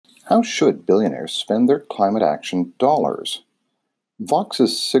How should billionaires spend their climate action dollars?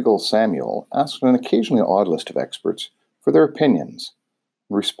 Vox's Sigil Samuel asked an occasionally odd list of experts for their opinions.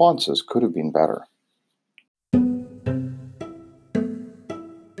 Responses could have been better.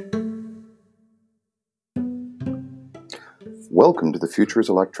 Welcome to The Future is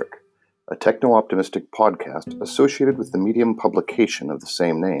Electric, a techno-optimistic podcast associated with the medium publication of the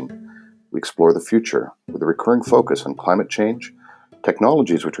same name. We explore the future with a recurring focus on climate change,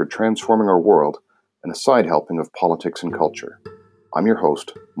 technologies which are transforming our world, and a side helping of politics and culture. I'm your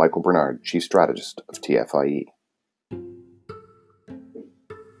host, Michael Bernard, Chief Strategist of TFIE.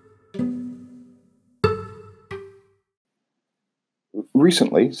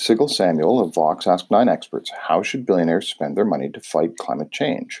 Recently, Sigil Samuel of Vox asked 9 experts, how should billionaires spend their money to fight climate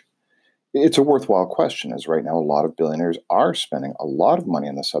change? It's a worthwhile question, as right now a lot of billionaires are spending a lot of money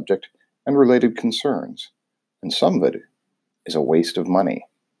on the subject and related concerns, and some of it is a waste of money.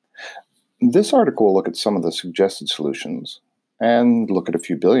 This article will look at some of the suggested solutions and look at a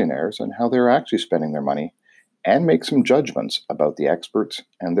few billionaires and how they're actually spending their money and make some judgments about the experts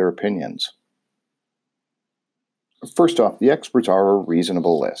and their opinions. First off, the experts are a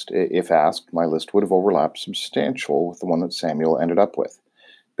reasonable list. If asked, my list would have overlapped substantial with the one that Samuel ended up with.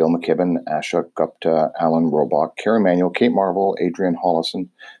 Bill McKibben, Ashok Gupta, Alan Robach, Kerry Manuel, Kate Marvel, Adrian Hollison,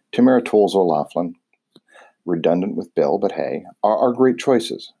 Tamara Tolzo-Laughlin, redundant with Bill, but hey, are great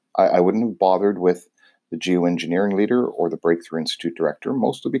choices. I wouldn't have bothered with the geoengineering leader or the Breakthrough Institute director,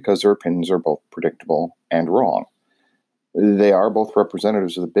 mostly because their opinions are both predictable and wrong. They are both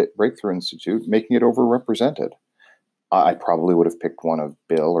representatives of the Breakthrough Institute, making it overrepresented. I probably would have picked one of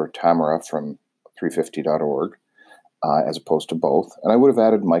Bill or Tamara from 350.org as opposed to both, and I would have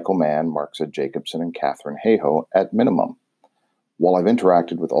added Michael Mann, Mark Z. Jacobson, and Katherine Hayhoe at minimum. While I've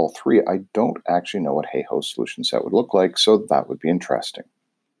interacted with all three, I don't actually know what Hayhoe's solution set would look like, so that would be interesting.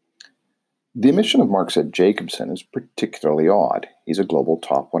 The omission of Mark Z. Jacobson is particularly odd. He's a global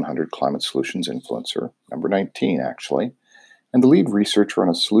top 100 climate solutions influencer, number 19 actually, and the lead researcher on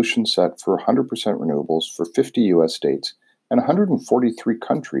a solution set for 100% renewables for 50 US states and 143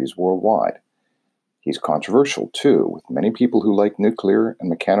 countries worldwide. He's controversial, too, with many people who like nuclear and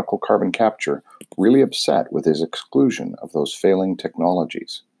mechanical carbon capture really upset with his exclusion of those failing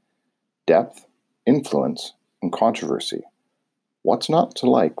technologies. Depth, influence, and controversy. What's not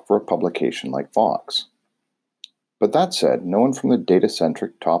to like for a publication like Vox? But that said, no one from the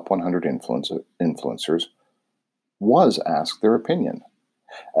data-centric top 100 influencers was asked their opinion.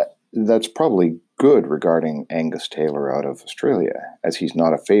 That's probably good regarding Angus Taylor out of Australia, as he's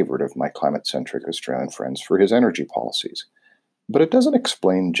not a favorite of my climate-centric Australian friends for his energy policies. But it doesn't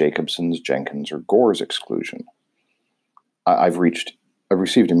explain Jacobson's, Jenkins, or Gore's exclusion. I've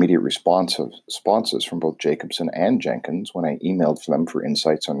received immediate responses from both Jacobson and Jenkins when I emailed them for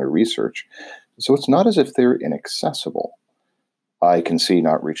insights on their research, so it's not as if they're inaccessible. I can see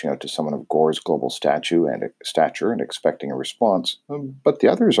not reaching out to someone of Gore's global stature and expecting a response, but the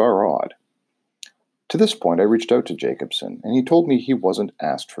others are odd. To this point, I reached out to Jacobson, and he told me he wasn't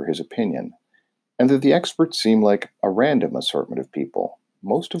asked for his opinion, and that the experts seem like a random assortment of people,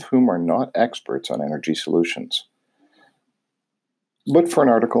 most of whom are not experts on energy solutions. But for an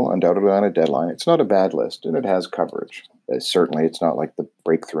article, undoubtedly on a deadline, it's not a bad list, and it has coverage. Certainly, it's not like the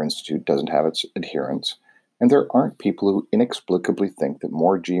Breakthrough Institute doesn't have its adherents, and there aren't people who inexplicably think that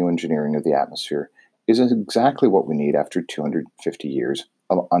more geoengineering of the atmosphere is exactly what we need after 250 years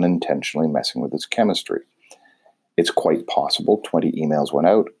of unintentionally messing with its chemistry. It's quite possible 20 emails went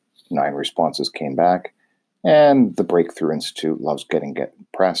out, 9 responses came back, and the Breakthrough Institute loves getting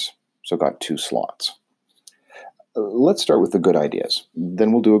press, so got 2 slots. Let's start with the good ideas.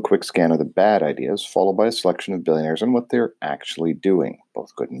 Then we'll do a quick scan of the bad ideas, followed by a selection of billionaires and what they're actually doing,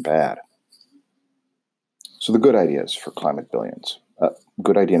 both good and bad. So the good ideas for climate billions.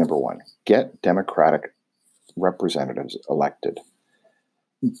 Good idea number 1, get Democratic representatives elected.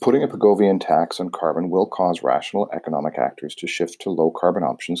 Putting a Pigovian tax on carbon will cause rational economic actors to shift to low-carbon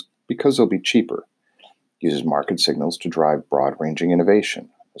options because they'll be cheaper. Uses market signals to drive broad-ranging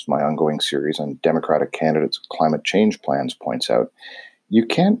innovation. As my ongoing series on Democratic candidates' climate change plans points out, you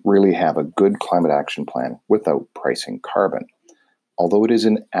can't really have a good climate action plan without pricing carbon, although it is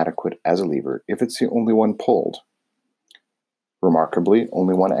inadequate as a lever if it's the only one pulled. Remarkably,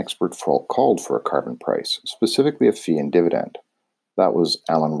 only one expert called for a carbon price, specifically a fee and dividend. That was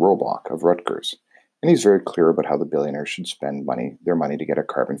Alan Robach of Rutgers, and he's very clear about how the billionaires should spend their money to get a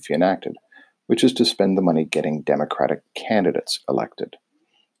carbon fee enacted, which is to spend the money getting Democratic candidates elected.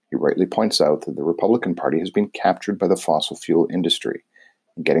 He rightly points out that the Republican Party has been captured by the fossil fuel industry,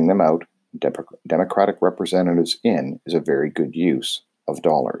 and getting them out, Democratic representatives in, is a very good use of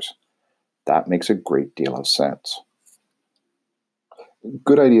dollars. That makes a great deal of sense.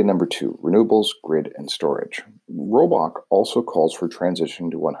 Good idea number 2, renewables, grid, and storage. Robock also calls for transition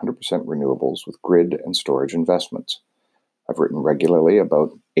to 100% renewables with grid and storage investments. I've written regularly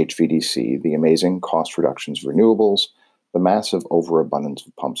about HVDC, the amazing cost reductions of renewables, the massive overabundance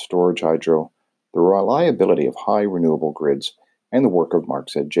of pumped storage hydro, the reliability of high renewable grids, and the work of Mark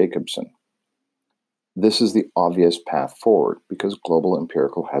Z. Jacobson. This is the obvious path forward because global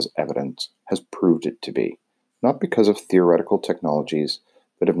empirical evidence has proved it to be, not because of theoretical technologies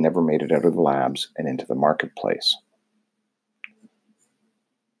that have never made it out of the labs and into the marketplace.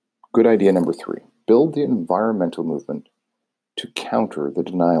 Good idea number 3, build the environmental movement to counter the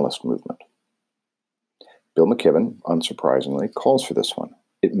denialist movement. Bill McKibben, unsurprisingly, calls for this one.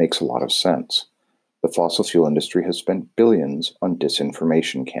 It makes a lot of sense. The fossil fuel industry has spent billions on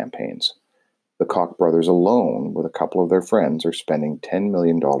disinformation campaigns. The Koch brothers alone, with a couple of their friends, are spending $10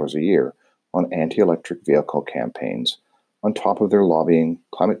 million a year on anti-electric vehicle campaigns, on top of their lobbying,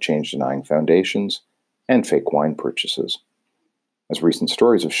 climate change denying foundations, and fake wine purchases. As recent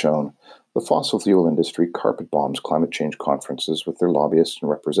stories have shown, the fossil fuel industry carpet bombs climate change conferences with their lobbyists and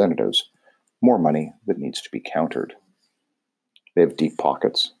representatives, more money that needs to be countered. They have deep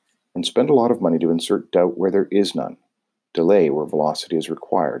pockets and spend a lot of money to insert doubt where there is none, delay where velocity is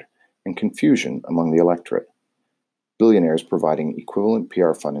required, and confusion among the electorate. Billionaires providing equivalent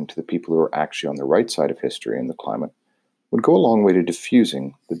PR funding to the people who are actually on the right side of history and the climate would go a long way to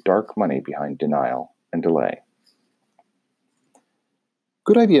diffusing the dark money behind denial and delay.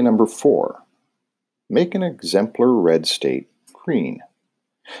 Good idea number 4, make an exemplar red state green.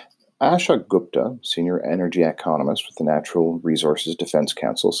 Ashok Gupta, senior energy economist with the Natural Resources Defense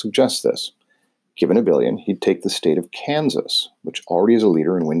Council, suggests this. Given $1 billion, he'd take the state of Kansas, which already is a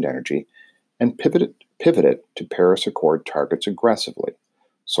leader in wind energy, and pivot it to Paris Accord targets aggressively.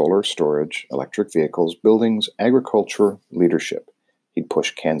 Solar, storage, electric vehicles, buildings, agriculture, leadership. He'd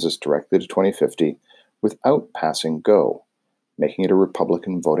push Kansas directly to 2050 without passing go, making it a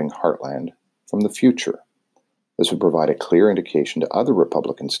Republican voting heartland from the future. This would provide a clear indication to other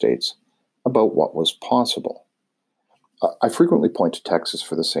Republican states about what was possible. I frequently point to Texas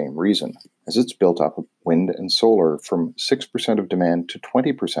for the same reason, as it's built up wind and solar from 6% of demand to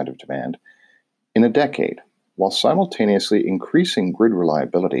 20% of demand in a decade, while simultaneously increasing grid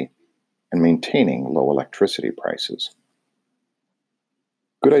reliability and maintaining low electricity prices.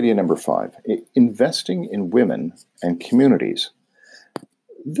 Good idea number 5, investing in women and communities.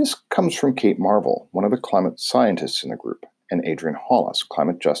 This comes from Kate Marvel, one of the climate scientists in the group, and Adrian Hollis,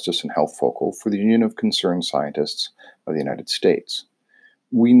 climate justice and health focal for the Union of Concerned Scientists of the United States.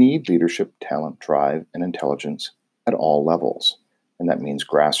 We need leadership, talent, drive, and intelligence at all levels, and that means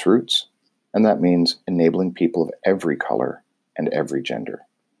grassroots, and that means enabling people of every color and every gender.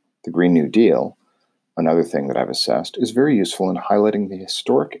 The Green New Deal, another thing that I've assessed, is very useful in highlighting the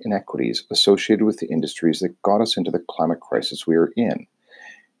historic inequities associated with the industries that got us into the climate crisis we are in.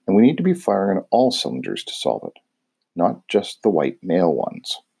 And we need to be firing on all cylinders to solve it, not just the white male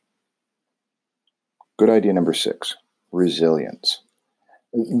ones. Good idea number 6, resilience.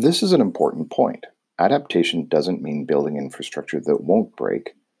 This is an important point. Adaptation doesn't mean building infrastructure that won't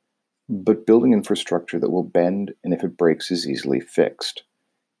break, but building infrastructure that will bend and if it breaks is easily fixed.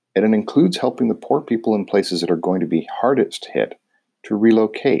 And it includes helping the poor people in places that are going to be hardest hit to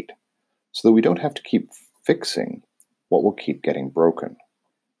relocate so that we don't have to keep fixing what will keep getting broken.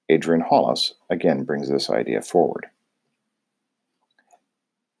 Adrian Hollis again brings this idea forward.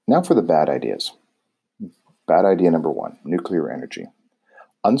 Now for the bad ideas. Bad idea number 1, nuclear energy.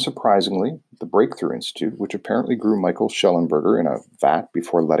 Unsurprisingly, the Breakthrough Institute, which apparently grew Michael Schellenberger in a vat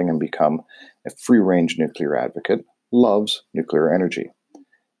before letting him become a free-range nuclear advocate, loves nuclear energy,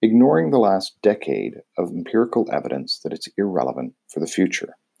 ignoring the last decade of empirical evidence that it's irrelevant for the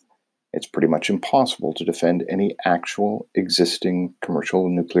future. It's pretty much impossible to defend any actual existing commercial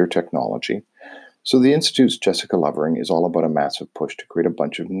nuclear technology, so the Institute's Jessica Lovering is all about a massive push to create a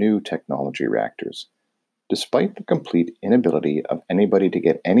bunch of new technology reactors, despite the complete inability of anybody to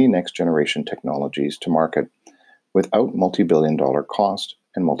get any next-generation technologies to market without multi-billion-dollar cost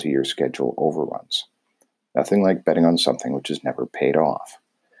and multi-year schedule overruns. Nothing like betting on something which has never paid off.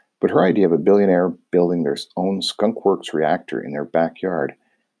 But her idea of a billionaire building their own skunkworks reactor in their backyard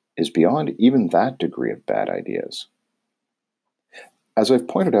is beyond even that degree of bad ideas. As I've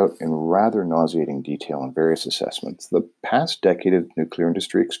pointed out in rather nauseating detail in various assessments, the past decade of nuclear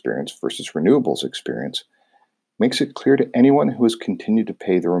industry experience versus renewables experience makes it clear to anyone who has continued to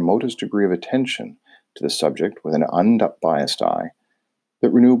pay the remotest degree of attention to the subject with an unbiased eye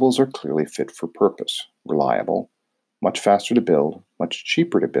that renewables are clearly fit for purpose, reliable, much faster to build, much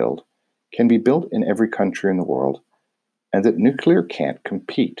cheaper to build, can be built in every country in the world, and that nuclear can't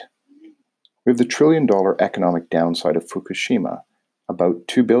compete. We have the trillion-dollar economic downside of Fukushima, about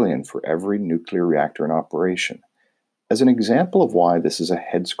 $2 billion for every nuclear reactor in operation, as an example of why this is a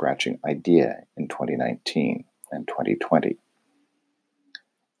head-scratching idea in 2019 and 2020.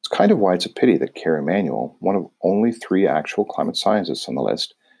 It's kind of why it's a pity that Kerr Emanuel, one of only 3 actual climate scientists on the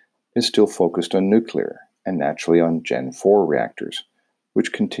list, is still focused on nuclear and naturally on Gen 4 reactors,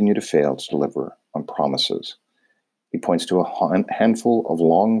 which continue to fail to deliver on promises. He points to a handful of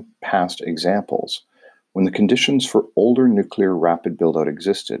long-past examples when the conditions for older nuclear rapid build-out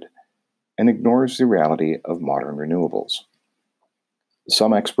existed, and ignores the reality of modern renewables.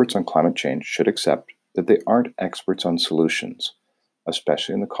 Some experts on climate change should accept that they aren't experts on solutions,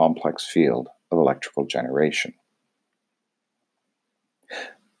 especially in the complex field of electrical generation.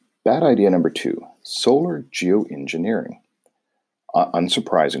 Bad idea number 2, solar geoengineering.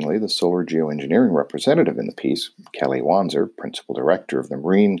 Unsurprisingly, the solar geoengineering representative in the piece, Kelly Wanzer, principal director of the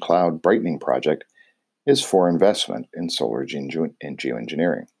Marine Cloud Brightening Project, is for investment in solar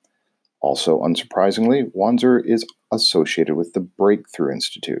geoengineering. Also, unsurprisingly, Wanzer is associated with the Breakthrough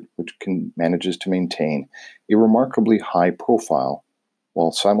Institute, which manages to maintain a remarkably high profile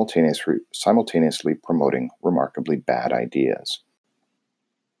while simultaneously promoting remarkably bad ideas.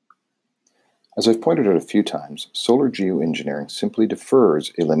 As I've pointed out a few times, solar geoengineering simply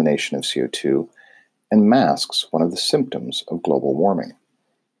defers elimination of CO2 and masks one of the symptoms of global warming.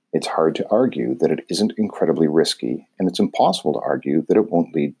 It's hard to argue that it isn't incredibly risky, and it's impossible to argue that it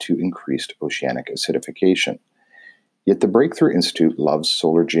won't lead to increased oceanic acidification. Yet the Breakthrough Institute loves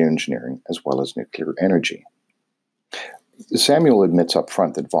solar geoengineering as well as nuclear energy. Samuel admits up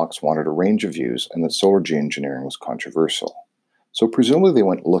front that Vox wanted a range of views and that solar geoengineering was controversial. So presumably they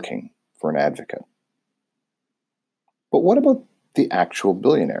went looking for an advocate. But what about the actual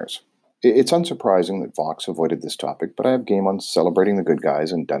billionaires? It's unsurprising that Vox avoided this topic, but I have game on celebrating the good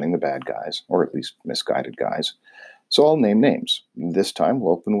guys and dunning the bad guys, or at least misguided guys. So I'll name names. This time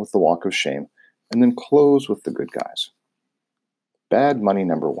we'll open with the walk of shame and then close with the good guys. Bad money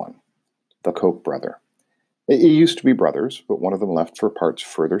number 1, the Koch brother. It used to be brothers, but one of them left for parts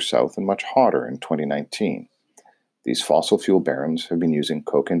further south and much hotter in 2019. These fossil fuel barons have been using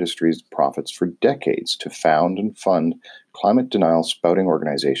Koch Industries' profits for decades to found and fund climate denial spouting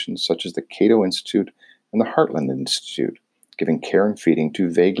organizations such as the Cato Institute and the Heartland Institute, giving care and feeding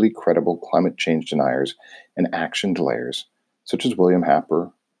to vaguely credible climate change deniers and action delayers such as William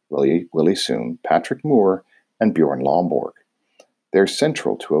Happer, Willie Soon, Patrick Moore, and Bjorn Lomborg. They're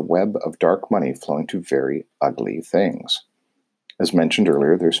central to a web of dark money flowing to very ugly things. As mentioned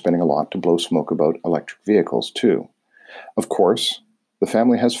earlier, they're spending a lot to blow smoke about electric vehicles, too. Of course, the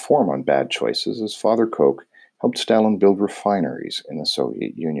family has form on bad choices, as Father Koch helped Stalin build refineries in the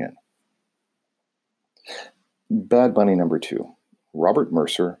Soviet Union. Bad money number 2, Robert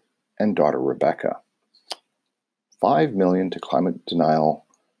Mercer and daughter Rebecca. $5 million to climate denial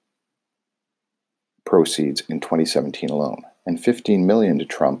proceeds in 2017 alone, and $15 million to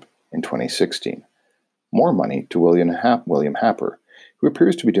Trump in 2016. More money to William Happer, who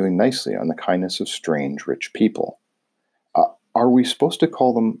appears to be doing nicely on the kindness of strange rich people. Are we supposed to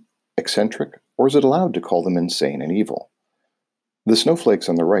call them eccentric, or is it allowed to call them insane and evil? The snowflakes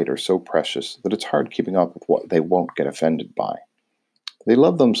on the right are so precious that it's hard keeping up with what they won't get offended by. They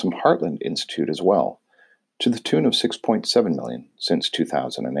love them some Heartland Institute as well, to the tune of $6.7 million since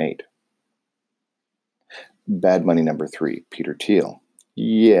 2008. Bad money number 3, Peter Thiel.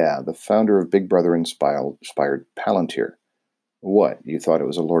 Yeah, the founder of Big Brother inspired Palantir. What, you thought it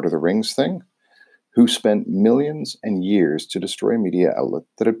was a Lord of the Rings thing? Who spent millions and years to destroy a media outlet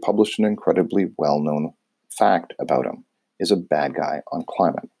that had published an incredibly well-known fact about him, is a bad guy on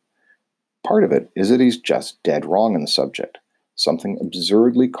climate. Part of it is that he's just dead wrong in the subject, something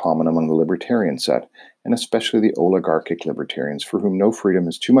absurdly common among the libertarian set, and especially the oligarchic libertarians for whom no freedom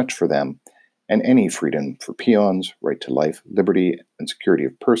is too much for them, and any freedom for peons, right to life, liberty, and security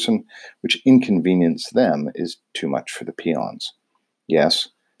of person, which inconvenience them, is too much for the peons. Yes,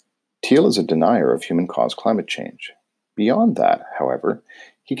 Thiel is a denier of human-caused climate change. Beyond that, however,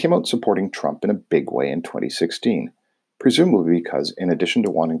 he came out supporting Trump in a big way in 2016, presumably because, in addition to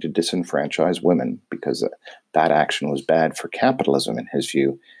wanting to disenfranchise women because that action was bad for capitalism in his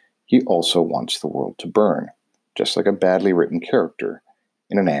view, he also wants the world to burn, just like a badly written character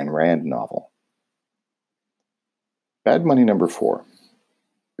in an Ayn Rand novel. Bad money number 4,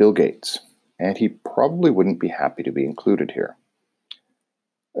 Bill Gates, and he probably wouldn't be happy to be included here.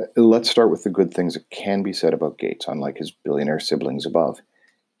 Let's start with the good things that can be said about Gates, unlike his billionaire siblings above.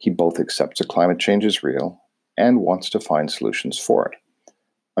 He both accepts that climate change is real and wants to find solutions for it.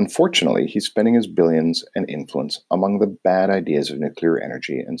 Unfortunately, he's spending his billions and influence among the bad ideas of nuclear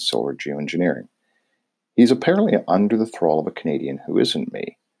energy and solar geoengineering. He's apparently under the thrall of a Canadian who isn't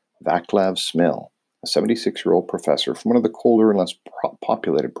me, Vaclav Smil, a 76-year-old professor from one of the colder and less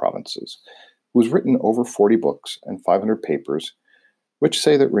populated provinces, who has written over 40 books and 500 papers which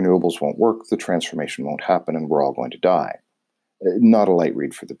say that renewables won't work, the transformation won't happen, and we're all going to die. Not a light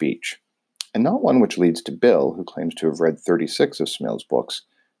read for the beach. And not one which leads to Bill, who claims to have read 36 of Smil's books,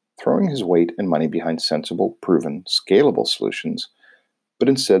 throwing his weight and money behind sensible, proven, scalable solutions, but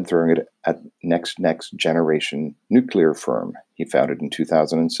instead throwing it at next generation nuclear firm he founded in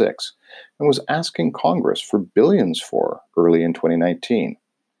 2006 and was asking Congress for billions for early in 2019.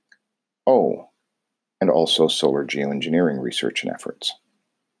 Oh, and also solar geoengineering research and efforts.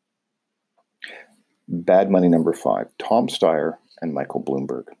 Bad money number 5, Tom Steyer and Michael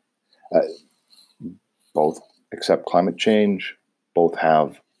Bloomberg. Both accept climate change, both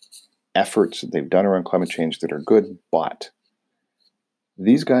have efforts that they've done around climate change that are good, but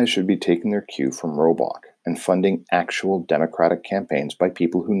these guys should be taking their cue from Roebuck and funding actual Democratic campaigns by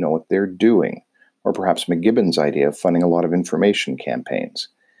people who know what they're doing, or perhaps McGibbon's idea of funding a lot of information campaigns.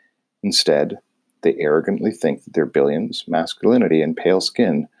 Instead, they arrogantly think that their billions, masculinity, and pale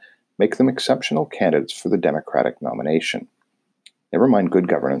skin make them exceptional candidates for the Democratic nomination. Never mind good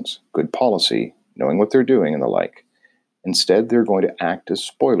governance, good policy, knowing what they're doing, and the like. Instead, they're going to act as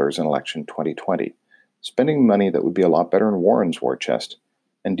spoilers in election 2020, spending money that would be a lot better in Warren's war chest,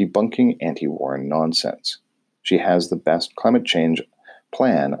 and debunking anti-Warren nonsense. She has the best climate change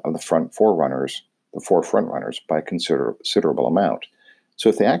plan of the four front runners by a considerable amount. So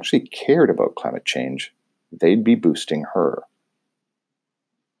if they actually cared about climate change, they'd be boosting her.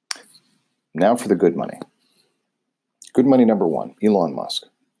 Now for the good money. Good money number 1, Elon Musk.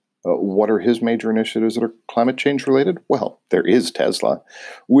 What are his major initiatives that are climate change related? Well, there is Tesla,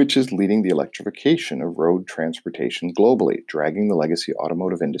 which is leading the electrification of road transportation globally, dragging the legacy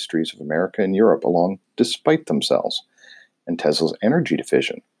automotive industries of America and Europe along despite themselves. And Tesla's energy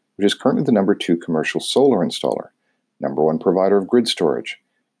division, which is currently the number 2 commercial solar installer, number 1 provider of grid storage,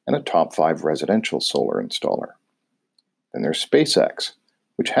 and a top 5 residential solar installer. Then there's SpaceX,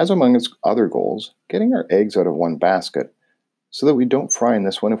 which has among its other goals getting our eggs out of one basket so that we don't fry in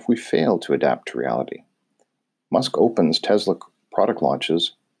this one if we fail to adapt to reality. Musk opens Tesla product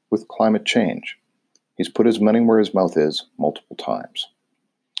launches with climate change. He's put his money where his mouth is multiple times.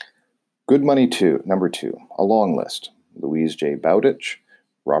 Good money number 2, a long list. Louise J. Bowditch,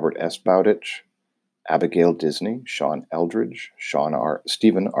 Robert S. Bowditch, Abigail Disney, Sean Eldridge,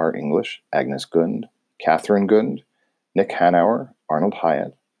 Stephen R. English, Agnes Gund, Catherine Gund, Nick Hanauer, Arnold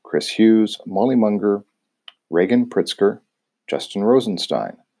Hyatt, Chris Hughes, Molly Munger, Reagan Pritzker, Justin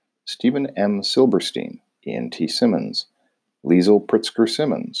Rosenstein, Stephen M. Silberstein, Ian T. Simmons, Liesl Pritzker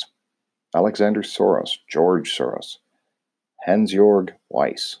Simmons, Alexander Soros, George Soros, Hans-Jörg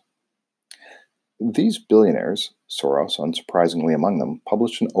Weiss. These billionaires, Soros unsurprisingly among them,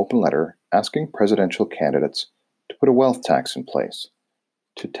 published an open letter asking presidential candidates to put a wealth tax in place,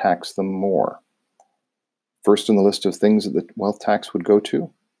 to tax them more. First in the list of things that the wealth tax would go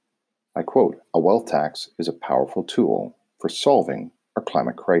to, I quote, "A wealth tax is a powerful tool for solving our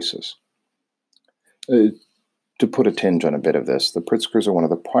climate crisis." To put a tinge on a bit of this, the Pritzkers are one of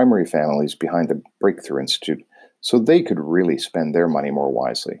the primary families behind the Breakthrough Institute, so they could really spend their money more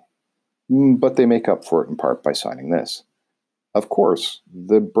wisely. But they make up for it in part by signing this. Of course,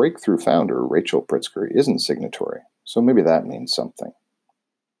 the Breakthrough founder, Rachel Pritzker, isn't signatory, so maybe that means something.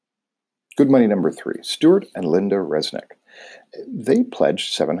 Good money number 3, Stuart and Linda Resnick. They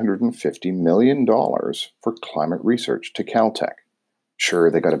pledged $750 million for climate research to Caltech. Sure,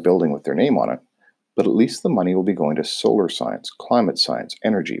 they got a building with their name on it, but at least the money will be going to solar science, climate science,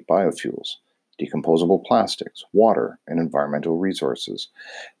 energy, biofuels, decomposable plastics, water, and environmental resources,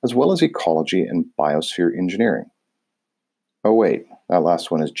 as well as ecology and biosphere engineering. Oh wait, that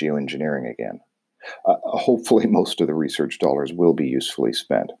last one is geoengineering again. Hopefully most of the research dollars will be usefully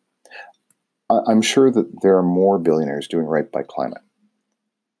spent. I'm sure that there are more billionaires doing right by climate,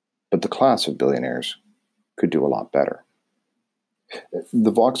 but the class of billionaires could do a lot better.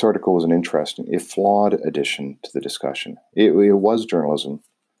 The Vox article was an interesting, if flawed, addition to the discussion. It was journalism,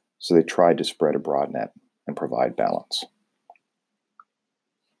 so they tried to spread a broad net and provide balance.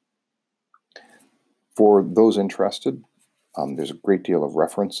 For those interested, there's a great deal of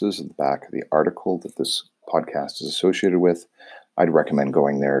references at the back of the article that this podcast is associated with. I'd recommend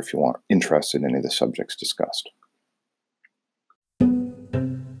going there if you are interested in any of the subjects discussed.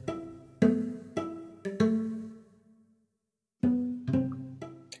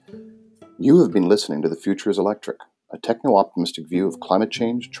 You have been listening to The Future is Electric, a techno-optimistic view of climate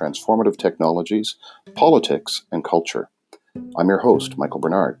change, transformative technologies, politics, and culture. I'm your host, Michael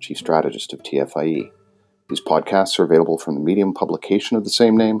Bernard, Chief Strategist of TFIE. These podcasts are available from the Medium publication of the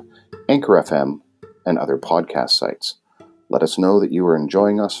same name, Anchor FM, and other podcast sites. Let us know that you are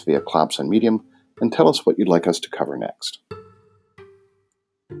enjoying us via Collapse on Medium, and tell us what you'd like us to cover next.